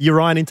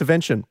 Urine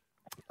intervention.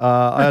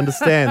 I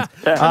understand.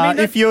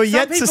 If you're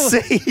yet to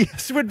see...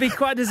 would be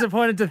quite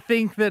disappointed to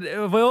think that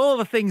of all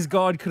the things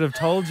God could have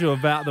told you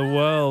about the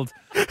world,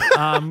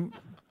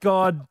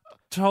 God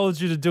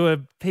told you to do a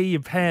pee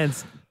your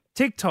pants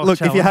TikTok Look,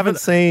 challenge. if you haven't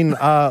seen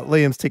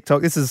Liam's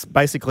TikTok, this is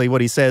basically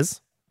what he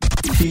says.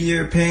 Pee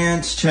your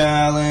pants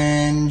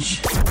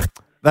challenge.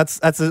 That's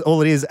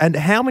all it is. And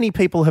how many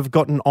people have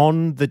gotten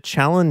on the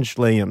challenge,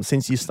 Liam,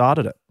 since you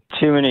started it?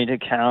 Too many to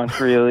count,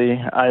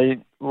 really.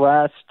 I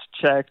last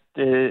checked,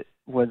 it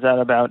was at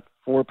about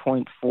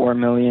 4.4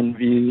 million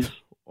views.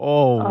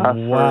 Oh,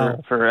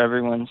 wow. For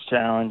everyone's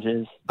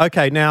challenges.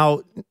 Okay,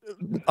 now,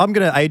 I'm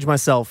going to age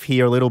myself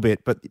here a little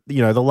bit, but,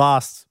 you know, the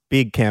last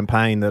big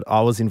campaign that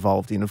I was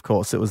involved in, of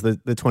course, it was the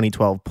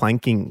 2012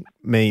 planking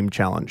meme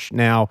challenge.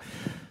 Now,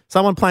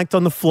 someone planked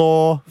on the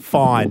floor,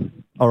 fine.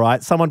 All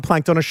right, someone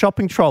planked on a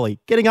shopping trolley,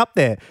 getting up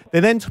there.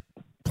 They're then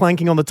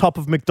planking on the top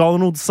of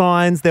McDonald's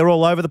signs. They're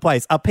all over the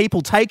place. Are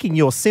people taking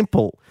your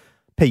simple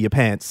pee your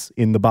pants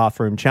in the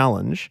bathroom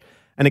challenge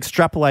and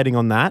extrapolating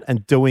on that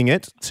and doing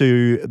it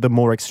to the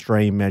more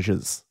extreme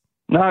measures?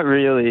 Not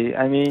really.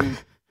 I mean,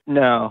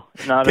 no,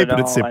 not Keeping at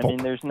all. it simple. I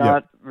mean, there's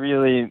not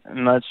really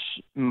much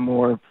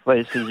more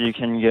places you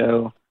can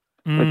go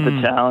with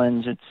the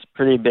challenge. It's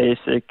pretty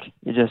basic.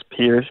 You just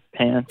pee your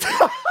pants.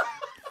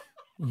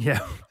 Yeah.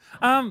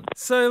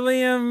 So,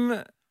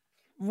 Liam,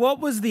 what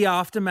was the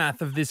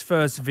aftermath of this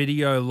first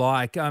video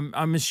like?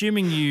 I'm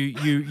assuming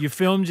you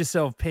filmed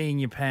yourself peeing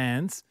your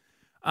pants.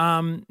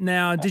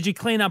 Now, did you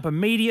clean up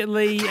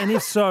immediately? And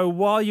if so,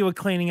 while you were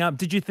cleaning up,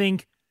 did you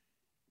think,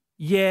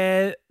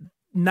 yeah,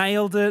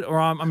 nailed it, or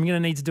I'm going to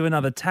need to do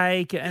another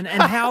take? And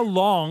how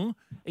long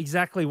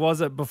exactly was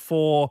it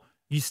before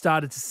you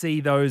started to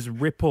see those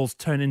ripples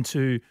turn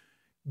into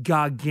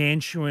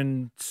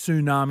gargantuan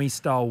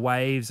tsunami-style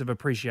waves of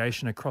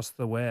appreciation across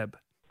the web?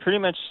 Pretty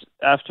much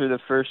after the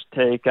first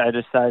take, I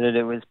decided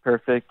it was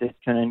perfect. It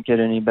couldn't get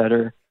any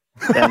better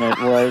than it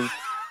was.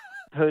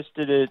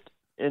 Posted it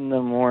in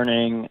the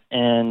morning,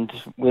 and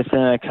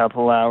within a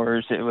couple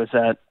hours, it was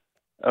at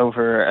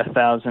over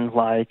 1,000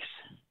 likes,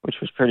 which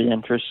was pretty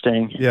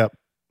interesting. Yep.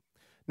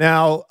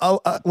 Now,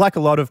 like a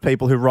lot of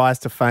people who rise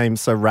to fame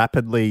so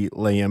rapidly,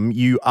 Liam,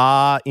 you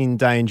are in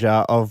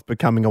danger of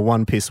becoming a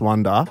one-piss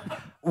wonder.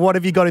 what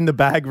have you got in the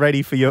bag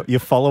ready for your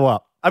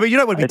follow-up? I mean, you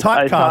don't want to be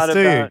typecast,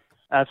 do you?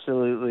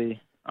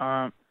 Absolutely.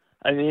 I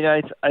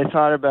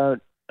thought about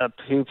a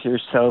poop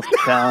yourself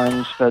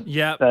challenge, but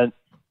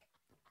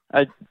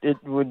it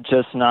would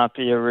just not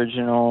be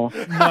original.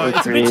 No,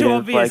 it's a bit too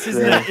obvious,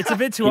 isn't it? It's a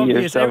bit too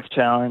obvious. Yourself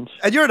challenge.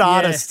 And you're an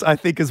artist, I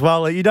think, as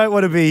well. You don't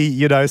want to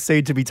be,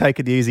 seen to be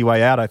taking the easy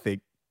way out, I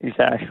think.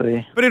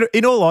 Exactly. But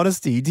in all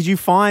honesty, did you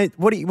find,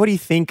 what do you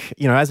think,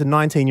 as a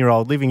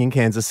 19-year-old living in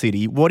Kansas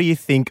City, what do you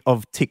think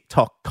of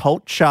TikTok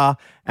culture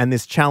and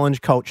this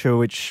challenge culture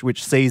which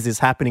sees this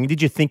happening?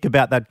 Did you think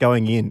about that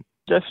going in?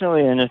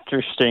 Definitely an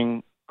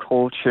interesting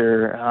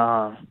culture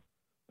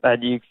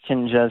that you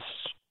can just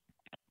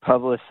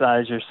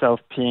publicize yourself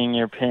peeing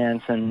your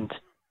pants and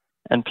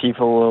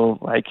people will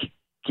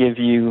give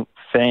you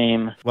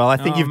fame. Well, I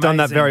think you've done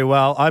that very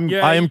well.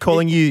 I am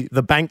calling you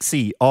the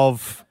Banksy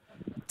of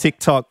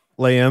TikTok,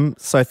 Liam.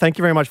 So thank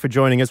you very much for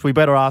joining us. We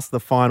better ask the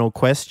final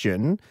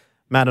question.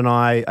 Matt and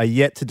I are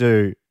yet to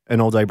do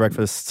an all-day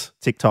breakfast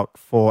TikTok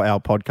for our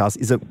podcast.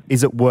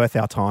 Is it worth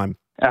our time?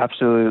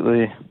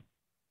 Absolutely.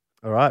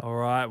 All right. All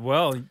right.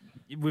 Well,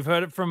 we've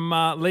heard it from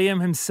Liam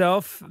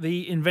himself,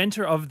 the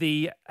inventor of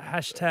the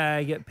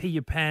hashtag Pee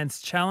Your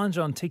Pants Challenge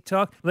on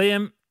TikTok.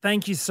 Liam,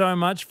 thank you so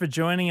much for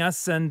joining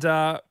us, and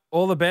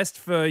all the best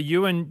for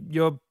you and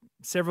your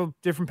several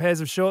different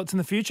pairs of shorts in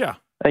the future.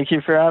 Thank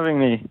you for having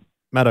me.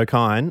 Matt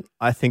O'Kine,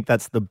 I think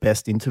that's the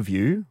best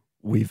interview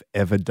we've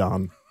ever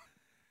done.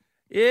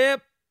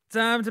 Yep.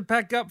 Time to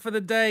pack up for the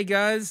day,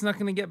 guys. Not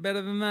going to get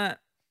better than that.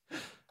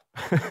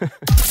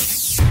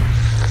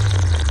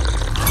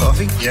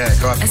 Coffee? Yeah,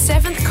 coffee. A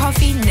seventh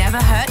coffee never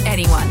hurt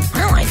anyone.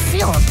 Oh, I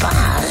feel a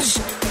buzz.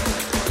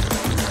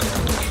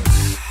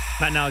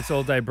 Matt and Alex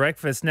All Day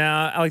Breakfast.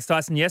 Now, Alex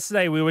Dyson,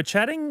 yesterday we were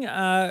chatting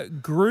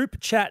group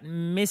chat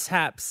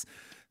mishaps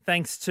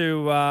thanks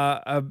to,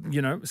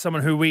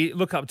 someone who we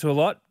look up to a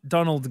lot,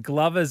 Donald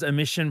Glover's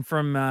omission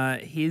from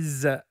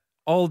his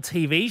old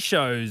TV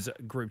show's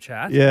group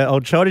chat. Yeah,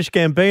 old Childish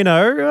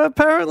Gambino,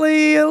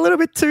 apparently a little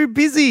bit too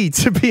busy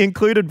to be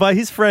included by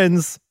his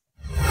friends.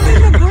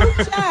 In the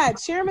group chat.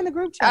 Share them in the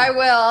group chat. I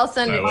will. I'll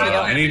send it to you.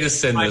 I need to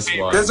send this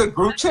one. There's a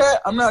group chat?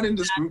 I'm not in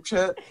this group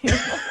chat.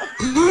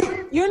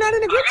 You're not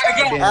in a group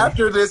chat?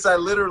 After this, I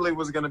literally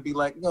was going to be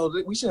like, no,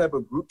 we should have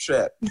a group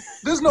chat.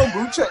 There's no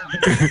group chat.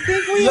 I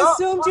think we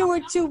assumed you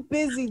were too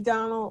busy,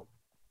 Donald.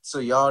 So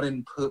y'all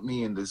didn't put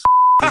me in this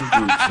group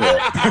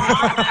chat.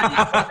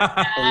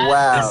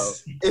 Wow.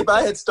 If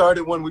I had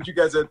started one, would you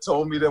guys have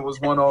told me there was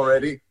one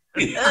already?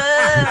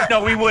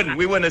 No, we wouldn't.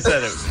 We wouldn't have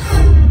said it.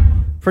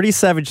 Pretty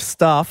savage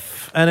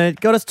stuff. And it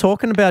got us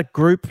talking about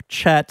group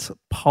chat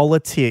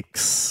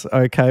politics.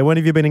 Okay, when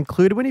have you been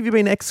included? When have you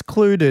been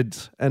excluded?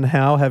 And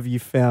how have you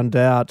found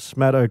out?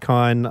 Matt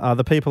O'Kine,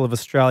 the people of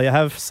Australia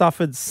have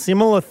suffered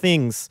similar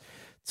things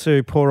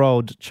to poor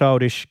old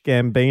Childish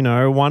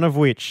Gambino, one of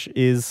which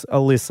is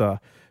Alyssa,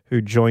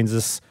 who joins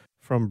us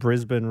from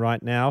Brisbane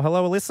right now.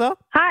 Hello, Alyssa.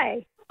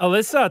 Hi.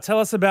 Alyssa, tell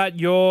us about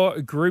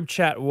your group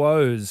chat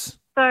woes.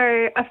 So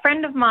a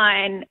friend of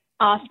mine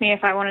asked me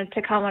if I wanted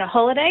to come on a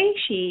holiday.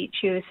 She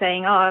was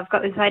saying, I've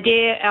got this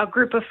idea, our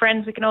group of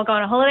friends, we can all go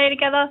on a holiday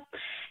together.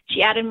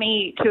 She added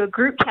me to a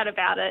group chat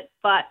about it,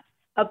 but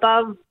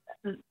above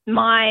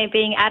my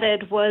being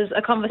added was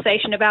a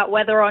conversation about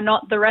whether or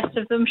not the rest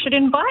of them should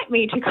invite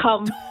me to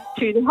come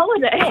to the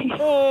holiday.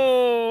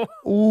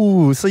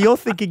 Ooh, so you're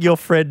thinking your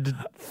friend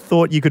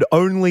thought you could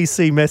only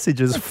see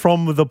messages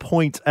from the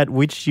point at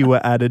which you were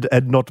added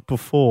and not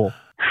before.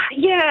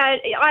 Yeah,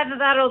 either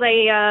that or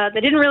they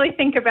didn't really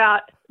think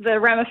about the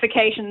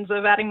ramifications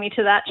of adding me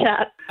to that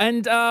chat.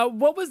 And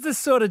what was the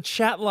sort of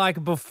chat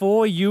like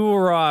before you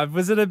arrived?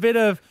 Was it a bit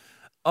of,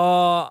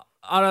 I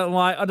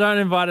don't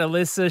invite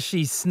Alyssa,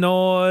 she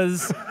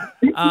snores,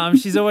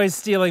 she's always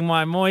stealing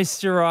my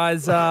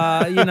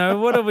moisturizer,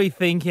 what are we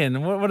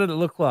thinking? What did it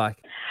look like?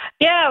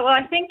 Yeah, well,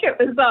 I think it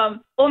was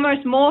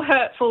almost more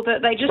hurtful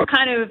that they just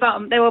kind of,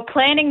 they were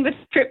planning this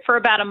trip for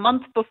about a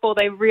month before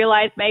they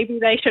realized maybe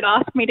they should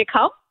ask me to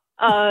come.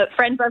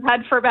 Friends I've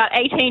had for about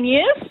 18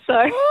 years,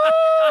 so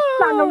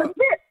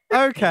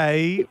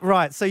Okay,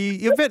 right. So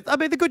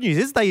the good news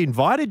is they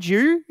invited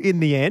you in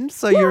the end.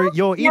 So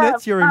you're in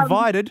it. You're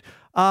invited.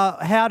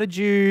 How did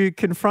you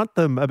confront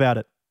them about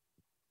it?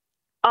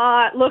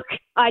 Look,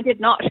 I did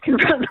not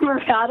confront them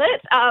about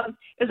it.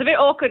 It was a bit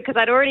awkward because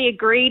I'd already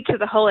agreed to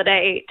the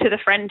holiday to the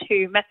friend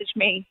who messaged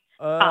me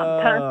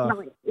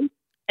personally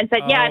and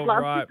said, I'd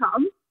love to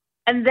come.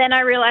 And then I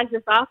realized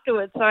this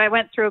afterwards, so I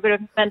went through a bit of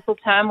mental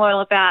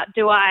turmoil about,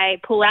 do I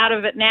pull out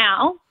of it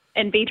now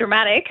and be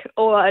dramatic,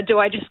 or do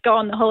I just go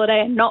on the holiday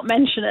and not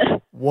mention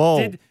it?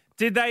 Whoa.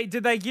 Did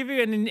they give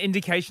you an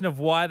indication of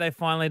why they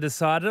finally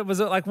decided it?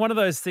 Was it like one of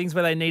those things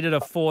where they needed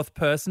a fourth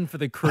person for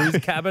the cruise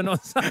cabin or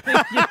something?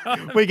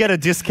 We get a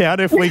discount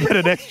if we get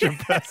an extra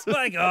person. It's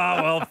like,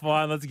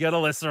 fine, let's get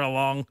Alyssa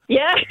along.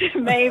 Yeah,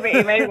 maybe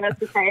that's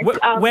the case.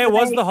 Where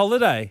was the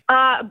holiday?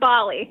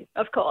 Bali,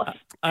 of course.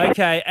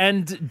 Okay,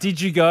 and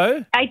did you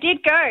go? I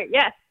did go,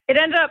 yes. It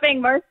ended up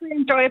being mostly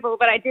enjoyable,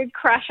 but I did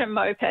crash a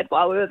moped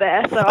while we were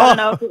there, so I don't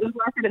know if it was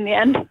worth it in the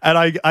end.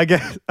 And I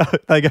guess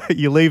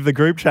you leave the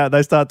group chat,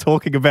 they start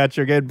talking about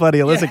you again. Bloody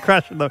hell, listen,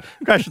 crashing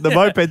the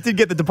moped. Didn't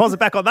get the deposit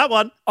back on that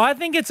one. I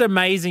think it's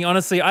amazing,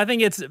 honestly. I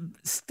think it's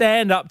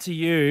stand up to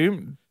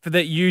you for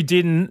that you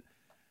didn't.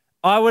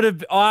 I would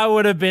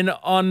have been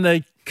on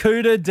the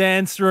Cuda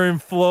dance room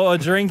floor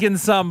drinking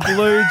some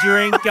blue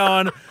drink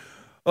going,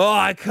 oh,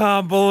 I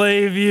can't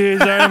believe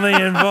you've only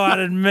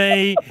invited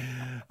me.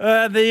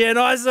 At the end,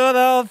 I saw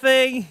the whole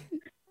thing,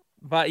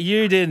 but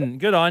you didn't.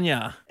 Good on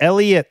ya.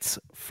 Elliot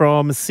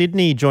from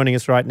Sydney joining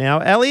us right now.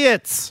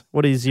 Elliot,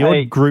 what is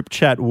your group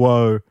chat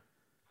woe?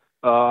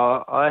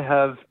 I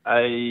have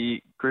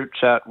a group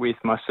chat with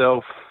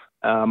myself,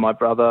 my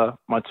brother,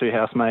 my 2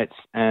 housemates,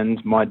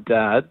 and my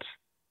dad.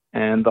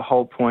 And the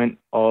whole point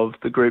of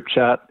the group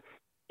chat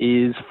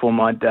is for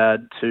my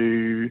dad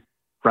to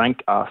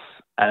rank us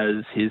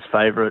as his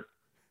favourite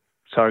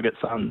surrogate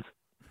sons.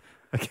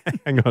 Okay,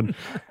 hang on.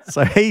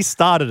 So he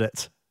started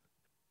it.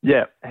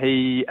 Yeah,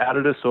 he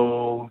added us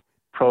all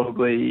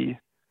probably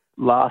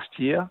last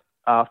year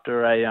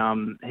after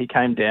he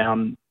came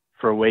down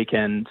for a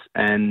weekend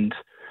and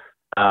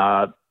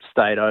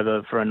stayed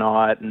over for a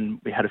night, and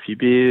we had a few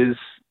beers,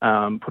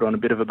 put on a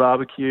bit of a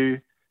barbecue,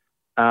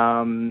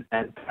 and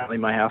apparently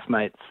my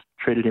housemates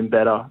treated him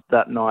better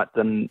that night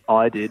than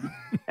I did,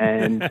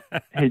 and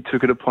he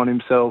took it upon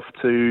himself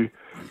to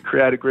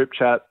create a group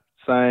chat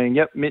saying,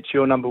 yep, Mitch,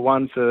 you're number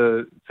 1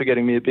 for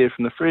getting me a beer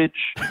from the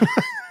fridge.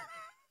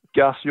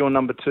 Gus, you're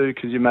number 2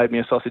 because you made me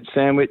a sausage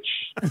sandwich.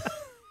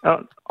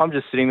 I'm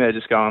just sitting there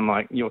just going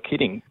like, you're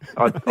kidding.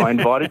 I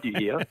invited you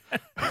here.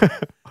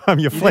 I'm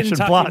your flesh and blood. You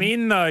didn't tuck him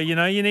in though, you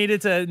know. You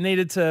needed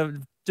to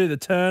do the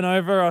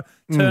turnover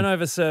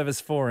service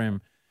for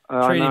him.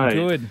 Treat him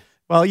good.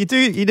 Well, you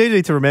do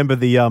need to remember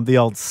the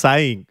old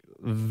saying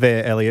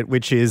there, Elliot,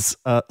 which is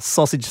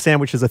sausage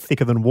sandwiches are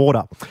thicker than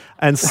water.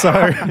 And so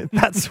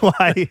that's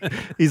why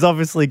he's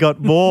obviously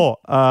got more.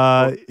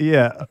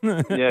 Yeah,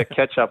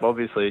 ketchup,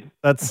 obviously.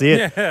 That's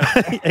it.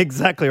 Yeah.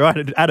 Exactly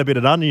right. Add a bit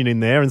of onion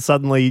in there and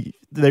suddenly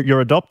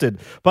you're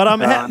adopted.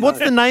 But what's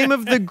the name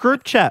of the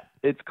group chat?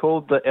 It's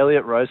called the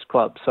Elliot Roast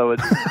Club. So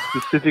it's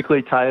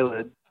specifically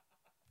tailored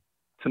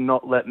to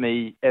not let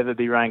me ever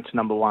be ranked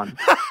number 1.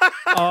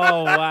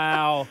 Oh,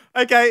 wow.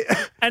 Okay.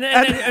 And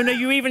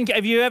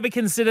have you ever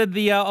considered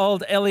the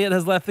old Elliot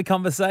has left the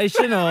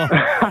conversation? Or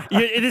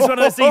it is one of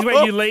those things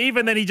where you leave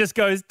and then he just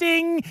goes,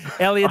 ding,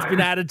 Elliot's been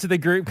added to the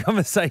group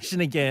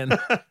conversation again.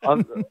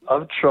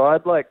 I've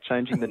tried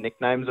changing the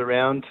nicknames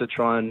around to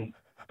try and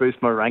boost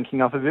my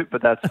ranking up a bit,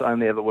 but that's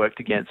only ever worked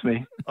against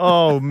me.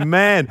 Oh,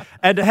 man.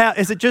 And how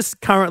is it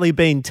just currently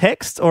being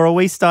text, or are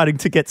we starting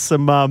to get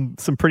some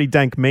pretty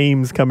dank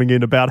memes coming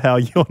in about how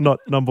you're not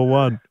number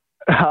 1?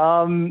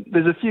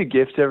 There's a few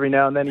GIFs every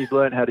now and then. He's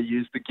learned how to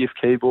use the GIF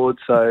keyboard,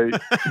 so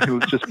he'll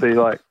just be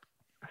like,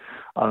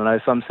 I don't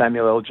know, some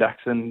Samuel L.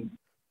 Jackson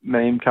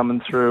meme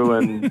coming through,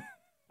 and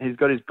he's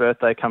got his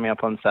birthday coming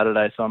up on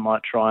Saturday, so I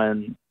might try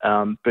and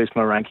boost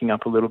my ranking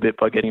up a little bit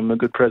by getting him a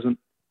good present.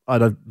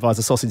 I'd advise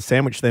a sausage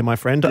sandwich there, my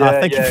friend.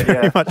 Thank you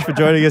very much for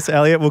joining us,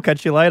 Elliot. We'll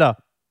catch you later.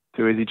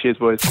 Too easy. Cheers,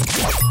 boys.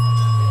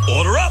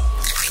 Order up.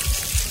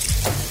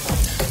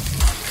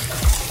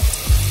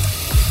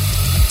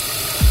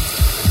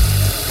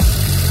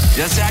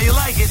 Just how you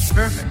like it.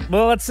 Perfect.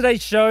 Well, that's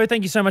today's show.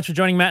 Thank you so much for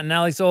joining Matt and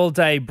Alex All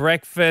Day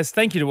Breakfast.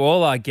 Thank you to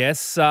all our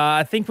guests.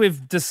 I think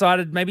we've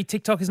decided maybe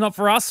TikTok is not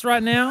for us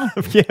right now.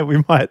 Yeah,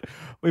 we might,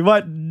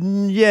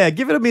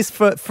 give it a miss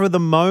for the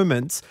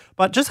moment.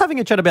 But just having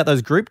a chat about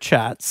those group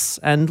chats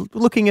and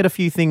looking at a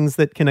few things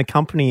that can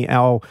accompany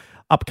our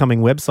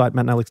upcoming website,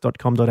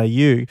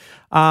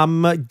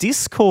 mattandalex.com.au.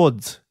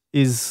 Discord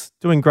is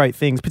doing great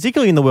things,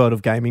 particularly in the world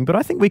of gaming, but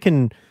I think we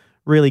can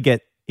really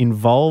get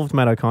involved,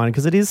 Matt O'Kine,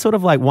 because it is sort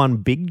of like one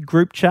big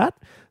group chat.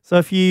 So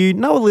if you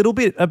know a little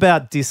bit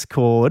about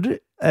Discord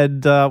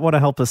and want to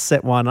help us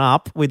set one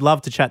up, we'd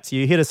love to chat to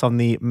you. Hit us on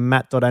the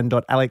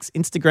matt.and.alex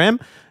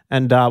Instagram,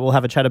 and we'll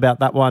have a chat about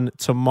that one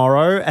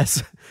tomorrow.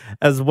 As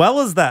well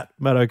as that,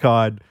 Matt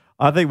O'Kine,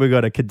 I think we've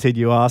got to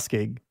continue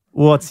asking,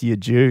 what's your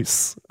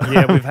juice?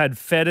 Yeah, we've had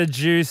feta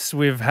juice,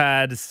 we've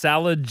had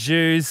salad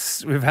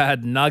juice, we've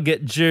had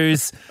nugget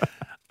juice.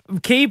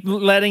 Keep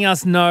letting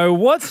us know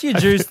what's your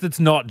juice that's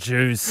not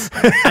juice.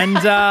 And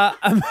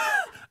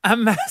a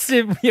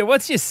massive,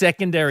 what's your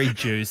secondary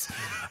juice?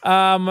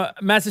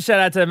 Massive shout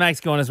out to Max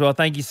Gorn as well.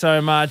 Thank you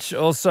so much.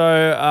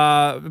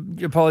 Also,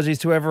 apologies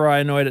to whoever I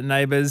annoyed at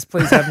Neighbours.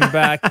 Please have me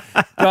back.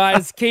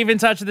 Guys, keep in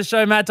touch with the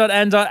show,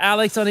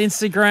 matt.and.alex on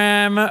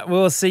Instagram.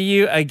 We'll see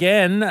you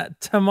again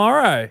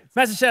tomorrow.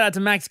 Massive shout out to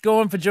Max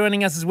Gorn for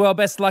joining us as well.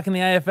 Best of luck in the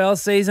AFL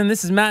season.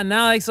 This is Matt and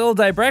Alex All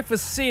Day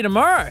Breakfast. See you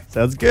tomorrow.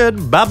 Sounds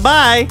good.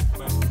 Bye-bye.